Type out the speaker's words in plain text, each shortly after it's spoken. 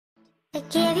I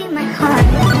gave you my heart.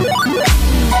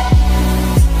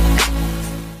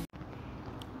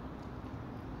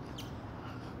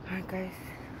 Alright guys,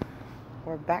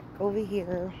 we're back over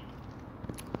here.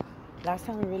 Last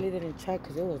time we really didn't check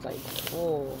because it was like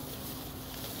full.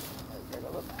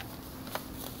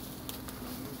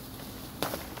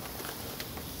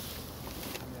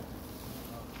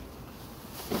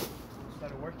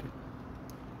 Started working.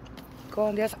 Go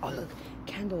on this. Oh look,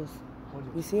 candles.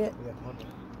 You see it? Yeah, hold on.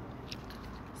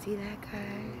 See that,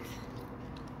 guys?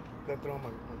 Gotta throw on my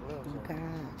gloves. We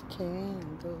got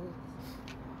candles.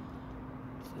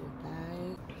 See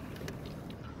that?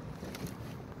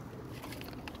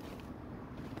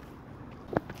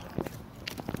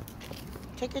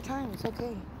 Take your time. It's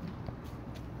okay.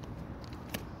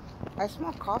 I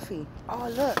smell coffee. Oh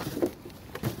look.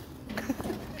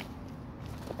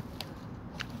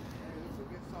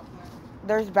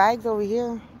 There's bags over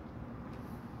here.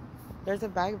 There's a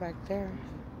bag back there.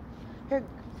 Here,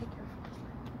 take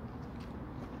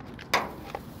your.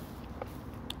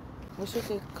 We should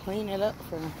just clean it up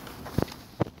for.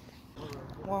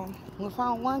 Well, we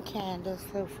found one candle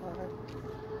so far.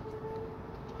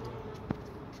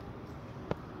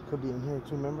 Could be in here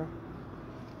too, remember?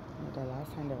 The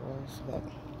last time there was, but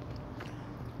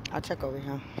I'll check over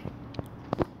here.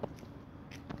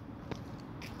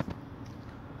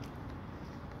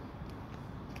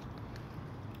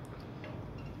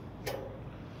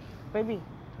 Baby,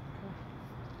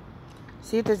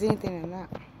 see if there's anything in that.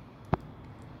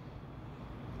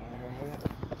 Hold on.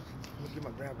 Let me get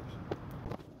my grabbers.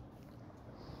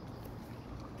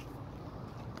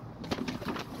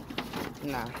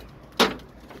 Nah.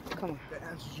 Come on. That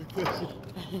answers your question.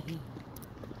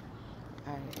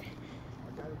 Alright. I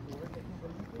got it for work. I can't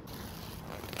believe it.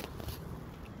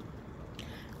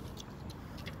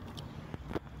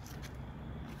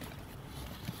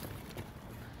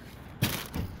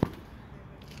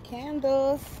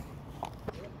 Candles.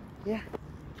 Yeah.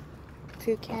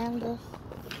 2 candles.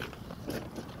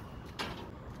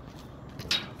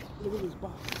 Look at this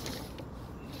box.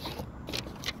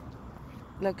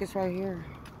 Look, it's right here.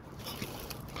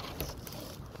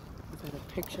 Is that a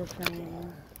picture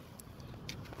frame?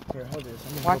 Here, hold this.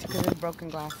 I'm gonna Watch it help because it's broken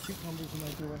glass. cucumbers and I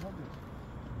do what help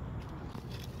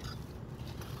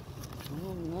you.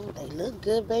 Oh no, they look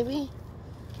good, baby.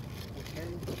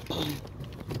 Okay.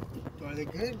 Are they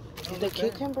good? The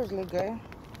cucumbers look good.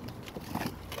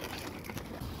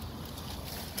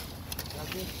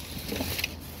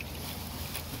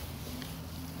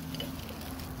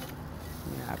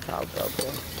 Yeah, it's all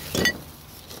broken.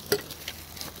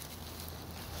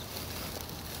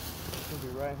 Should be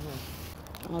right here.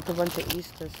 With a bunch of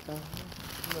Easter stuff.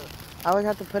 Look. I always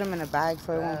have to put them in a bag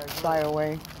so it won't fly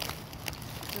away.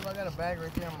 See if I got a bag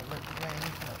right there. I'm gonna let the guy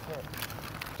use that cup.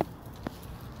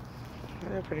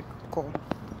 They're pretty cool.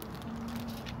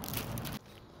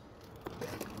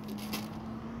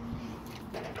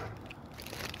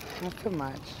 Not too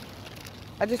much.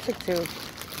 I just took 2. I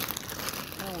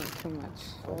don't want too much.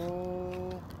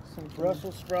 Oh, Something.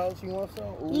 Brussels sprouts. You want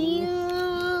some? Ooh.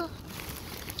 Yeah.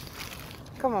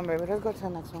 Come on, baby. Let's go to the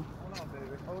next one. Hold on,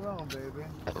 baby. Hold on, baby.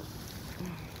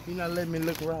 You're not letting me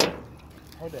look around.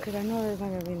 Hold that. Because I know there's not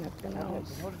going to be nothing Hold else.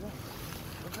 it. Hold it.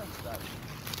 What's that stuff?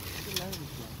 Look at that.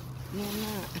 No, I'm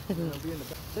not. It'll be in the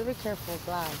back. Just be careful,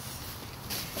 glass.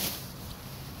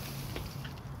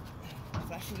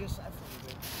 Flash you this side for me,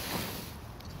 baby.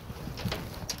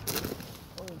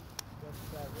 Oh, that's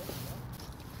that right,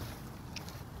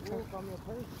 huh? Ooh, found me a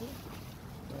purse, too.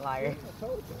 Liar. I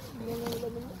told you. You don't know,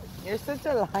 let me know. You're such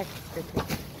a liar.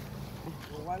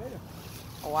 Well, why later?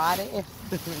 What if?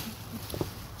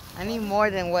 I need more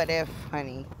than what if,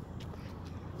 honey.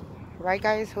 Right,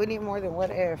 guys? We need more than what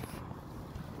if.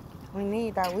 We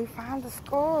need that. We found the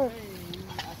score. Hey,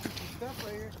 I see some stuff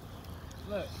right here.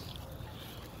 Look.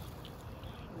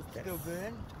 Still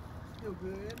good. Still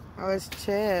good. Oh, it's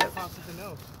chips. I found something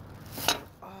else.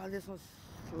 Oh, this one's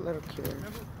a little cute.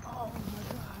 Remember? Oh my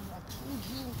God! I told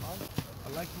you. I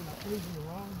like when I proved you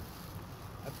wrong.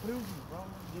 I proved you wrong.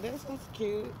 This one's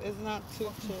cute. It's not too I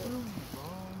chipped. proved you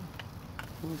wrong.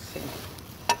 Let me see.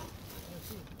 Let's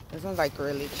see. This one's like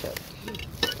really chipped.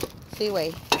 See,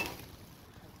 wait.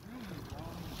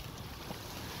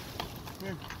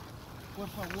 Here.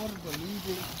 What's my water to leave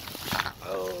it?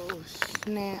 Oh,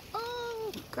 snap.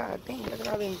 Oh, God dang. Look at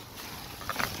all these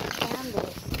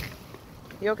candles.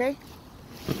 You okay?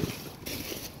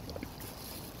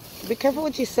 Be careful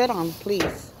what you sit on,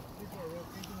 please.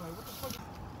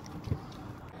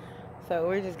 So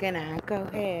we're just gonna go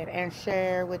ahead and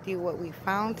share with you what we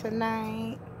found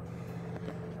tonight.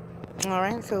 All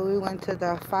right, so we went to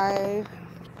the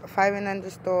 5 and under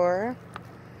store.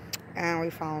 And we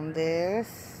found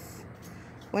this.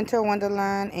 Winter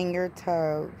Wonderland in your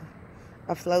tub.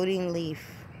 A floating leaf.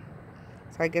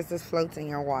 So I guess this floats in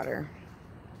your water.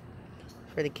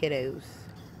 For the kiddos.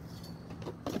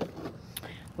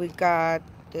 We got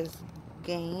this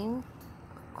game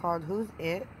called Who's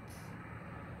It?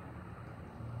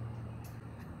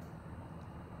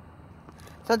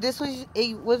 So this was,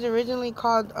 it was originally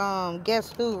called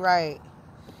Guess Who, right?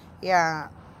 Yeah.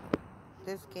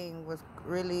 This game was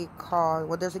really called,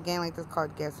 well, there's a game like this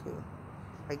called Guess Who.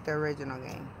 Like the original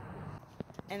game.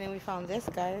 And then we found this,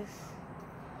 guys.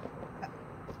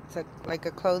 It's like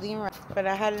a clothing rack. But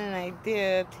I had an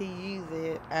idea to use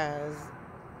it as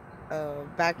a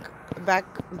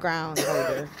background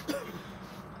holder.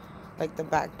 Like the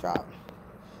backdrop.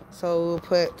 So we'll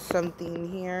put something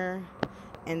here.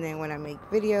 And then when I make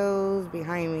videos,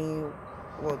 behind me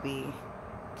will be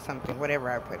something, whatever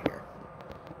I put here.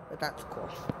 But that's cool.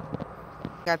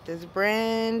 Got this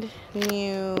brand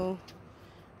new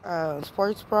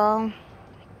sports bra,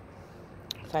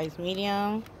 size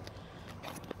medium.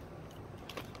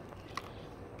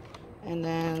 And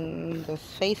then this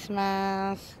face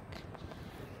mask,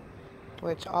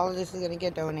 which all of this is going to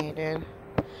get donated.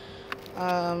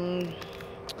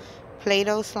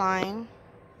 Play-Doh slime.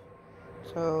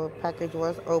 So package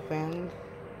was opened,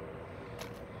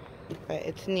 but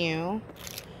it's new.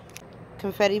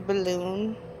 Confetti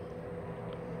balloon.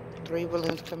 3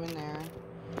 balloons come in there.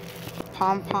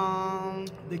 Pom-pom.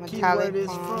 The metallic keyword is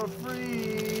pom. for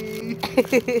free.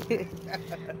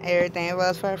 Everything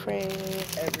was for free.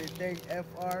 Everything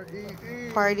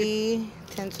F-R-E-E. Party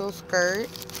tinsel skirt.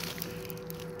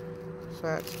 So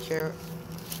that's cute.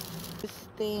 This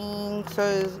thing, so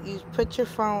you put your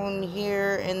phone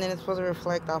here and then it's supposed to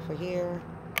reflect off of here.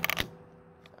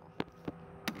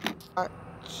 So.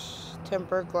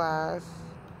 Tempered glass.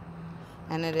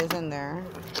 And it is in there.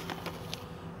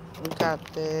 We got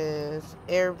this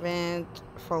air vent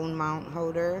phone mount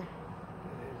holder.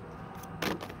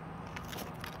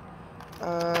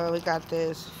 We got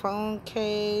this phone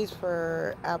case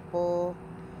for Apple.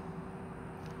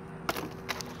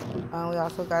 We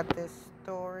also got this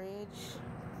storage.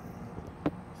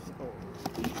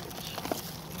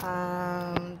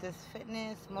 This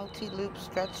fitness multi-loop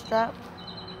stretch strap.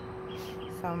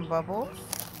 Some bubbles.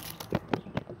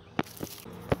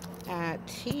 At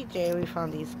TJ, we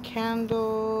found these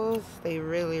candles. They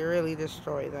really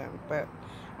destroy them, but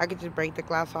I could just break the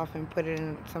glass off and put it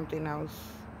in something else.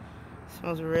 It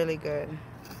smells really good.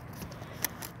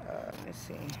 Let me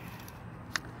see.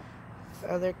 This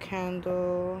other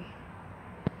candle.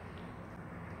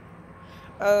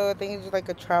 Oh, I think it's just like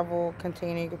a travel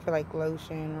container. You could put like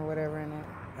lotion or whatever in it.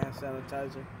 Hand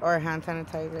sanitizer. Or hand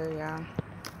sanitizer, yeah.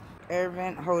 Air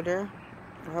vent holder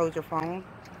to hold your phone.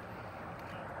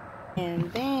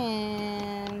 And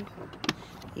then,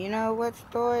 you know what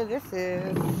store this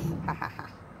is?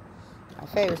 My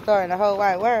favorite store in the whole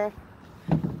wide world.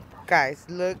 Guys,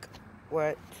 look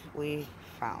what we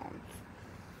found.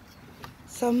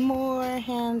 Some more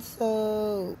hand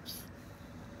soaps.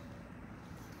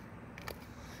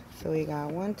 So we got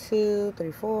 1, 2,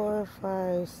 3, 4,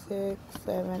 5, 6,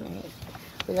 7, 8.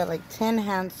 We got like 10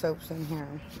 hand soaps in here.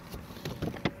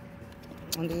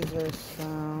 And these are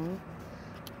some.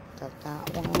 Got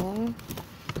that one.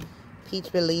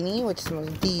 Peach Bellini, which smells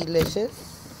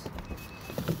delicious.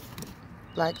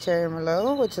 Black Cherry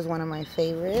Merlot, which is one of my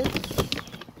favorites.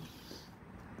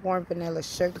 Warm Vanilla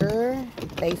Sugar.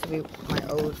 That used to be my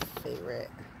old favorite.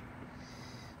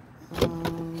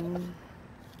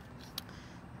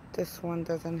 This one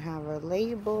doesn't have a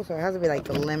label, so it has to be like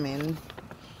a lemon.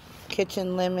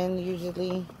 Kitchen lemon,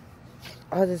 usually.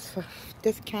 Oh, this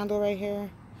candle right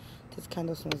here. This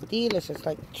candle smells delicious,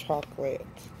 like chocolate.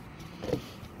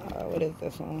 What is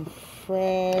this one?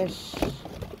 Fresh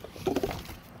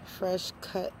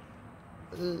cut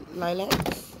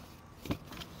lilacs.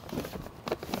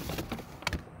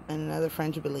 And another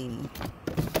French Bellini.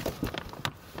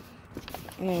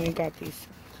 And then we got these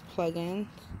plug-ins.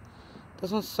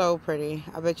 This one's so pretty.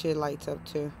 I bet you it lights up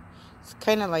too. It's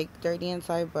kind of like dirty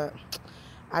inside, but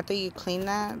after you clean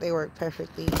that, they work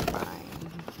perfectly fine.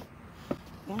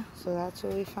 Yeah, so that's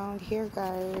what we found here,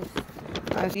 guys.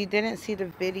 If you didn't see the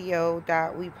video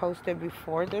that we posted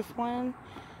before this one,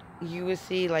 you would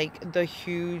see like the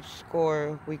huge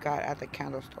score we got at the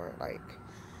candle store. Like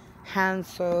hand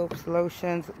soaps,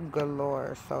 lotions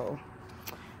galore. So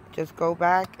just go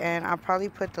back, and I'll probably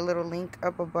put the little link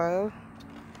up above.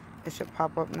 It should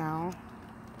pop up now.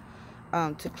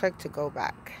 To click to go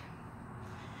back.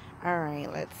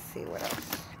 Alright, let's see what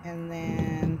else. And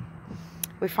then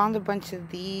We found a bunch of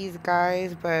these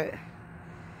guys, but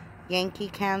Yankee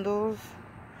candles,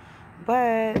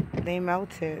 but they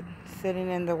melted sitting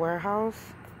in the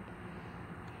warehouse,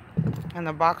 and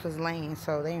the box was laying,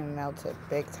 so they melted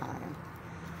big time.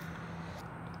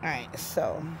 Alright,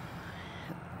 so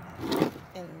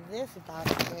in this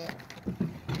basket,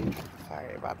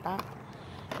 sorry about that,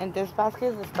 in this basket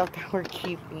is the stuff that we're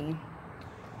keeping.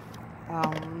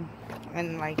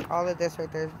 And like all of this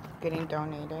right there is getting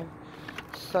donated.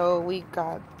 So we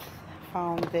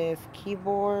found this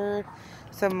keyboard.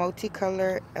 It's a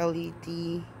multicolor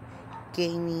LED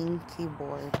gaming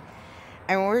keyboard.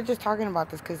 And we were just talking about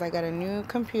this because I got a new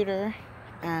computer,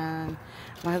 and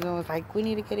my husband was like, we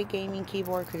need to get a gaming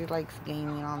keyboard because he likes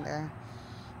gaming on there.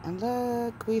 And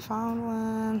look, we found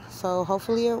one. So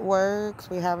hopefully it works.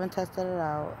 We haven't tested it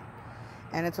out.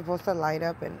 And it's supposed to light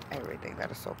up and everything.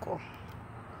 That is so cool.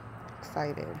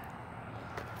 Excited.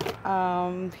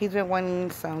 He's been wanting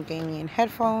some gaming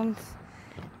headphones,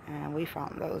 and we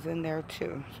found those in there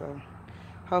too. So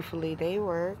hopefully they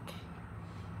work.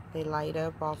 They light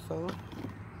up also.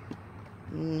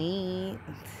 Neat.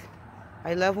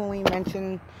 I love when we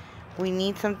mention we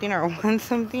need something or want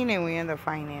something and we end up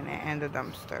finding it in the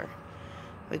dumpster.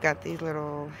 We got these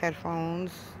little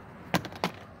headphones,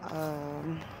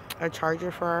 a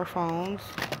charger for our phones.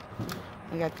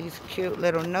 We got these cute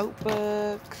little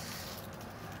notebooks.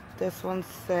 This one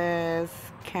says,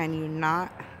 "Can you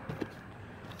not?"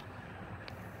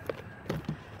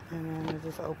 And then it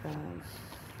just opens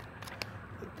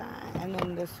like that. And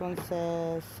then this one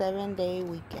says, "7-day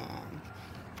weekend."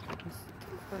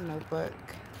 It's a notebook.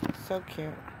 So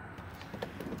cute.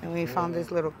 And we found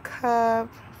this little cup.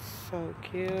 So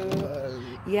cute.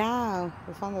 Yeah,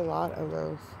 we found a lot of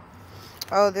those.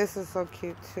 Oh, this is so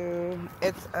cute too.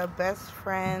 It's a best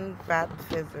friend bath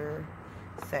fizzer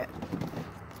set.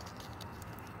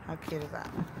 How cute is that?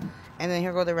 And then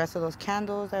here go the rest of those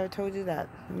candles that I told you that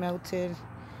melted.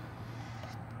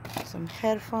 Some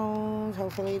headphones.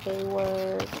 Hopefully they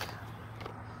work.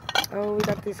 Oh, we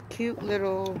got this cute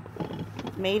little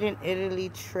made in Italy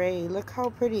tray. Look how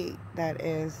pretty that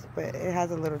is. But it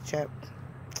has a little chip.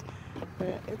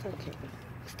 But it's okay.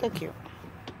 Still cute.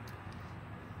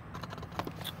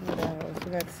 What else?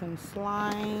 We got some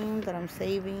slime that I'm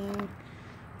saving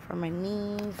for my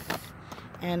niece.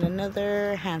 And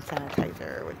another hand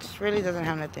sanitizer, which really doesn't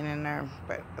have nothing in there,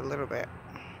 but a little bit.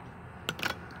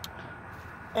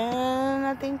 And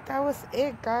I think that was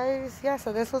it, guys. Yeah,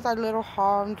 so this was our little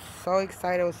haul. I'm so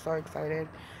excited. I was so excited.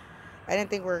 I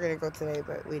didn't think we were going to go today,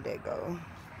 but we did go.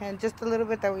 And just a little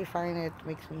bit that we find, it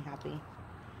makes me happy.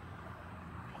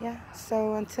 Yeah,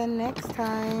 so until next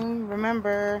time,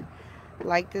 remember,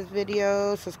 like this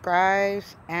video, subscribe,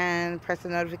 and press the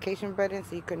notification button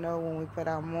so you can know when we put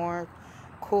out more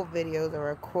cool videos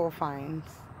or cool finds.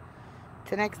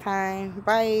 Till next time,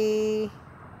 bye.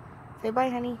 Say bye,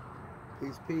 honey.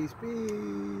 Peace, peace,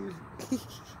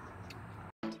 peace.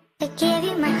 I gave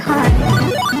you my heart.